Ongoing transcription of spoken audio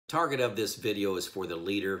Target of this video is for the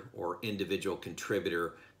leader or individual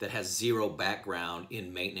contributor that has zero background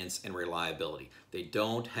in maintenance and reliability. They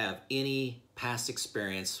don't have any past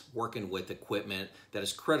experience working with equipment that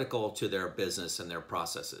is critical to their business and their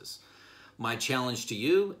processes. My challenge to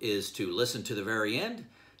you is to listen to the very end.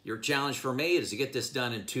 Your challenge for me is to get this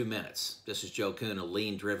done in 2 minutes. This is Joe Kuhn of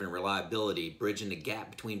Lean-Driven Reliability, bridging the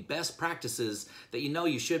gap between best practices that you know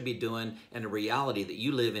you should be doing and the reality that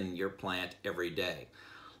you live in your plant every day.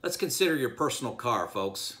 Let's consider your personal car,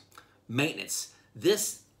 folks. Maintenance.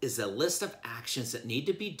 This is a list of actions that need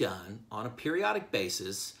to be done on a periodic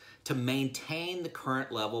basis to maintain the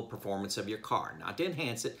current level of performance of your car. Not to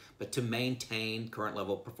enhance it, but to maintain current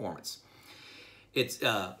level of performance.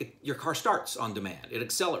 Your car starts on demand. It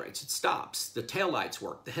accelerates, it stops. The taillights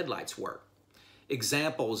work, the headlights work.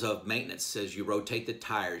 Examples of maintenance: as you rotate the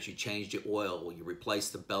tires, you change the oil, you replace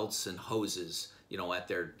the belts and hoses, at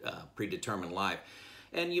their predetermined life.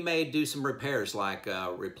 And you may do some repairs like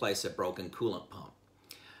replace a broken coolant pump.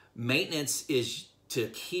 Maintenance is to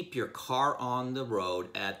keep your car on the road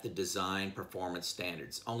at the design performance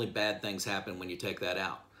standards. Only bad things happen when you take that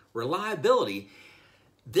out. Reliability.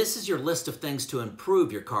 This is your list of things to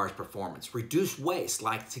improve your car's performance. Reduce waste,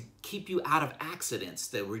 like to keep you out of accidents,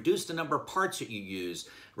 to reduce the number of parts that you use,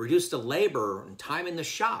 reduce the labor and time in the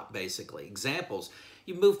shop, basically. Examples: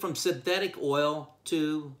 you move from synthetic oil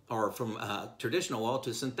or from traditional oil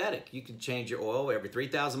to synthetic. You can change your oil every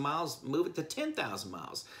 3,000 miles, move it to 10,000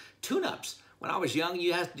 miles. Tune-ups. When I was young,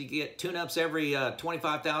 you had to get tune-ups every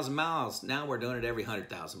 25,000 miles. Now we're doing it every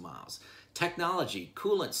 100,000 miles. Technology,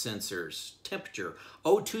 coolant sensors, temperature,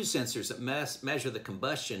 O2 sensors that measure the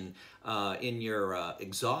combustion in your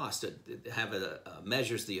exhaust, that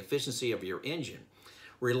measures the efficiency of your engine.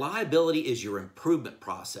 Reliability is your improvement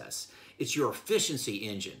process. It's your efficiency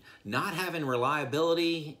engine. Not having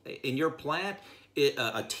reliability in your plant,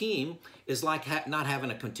 a team, is like not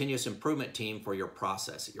having a continuous improvement team for your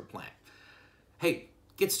process at your plant. Hey,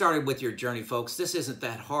 get started with your journey, folks. This isn't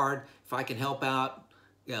that hard. If I can help out,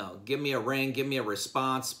 give me a ring, give me a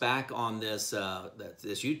response back on this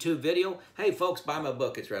YouTube video. Hey, folks, buy my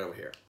book. It's right over here.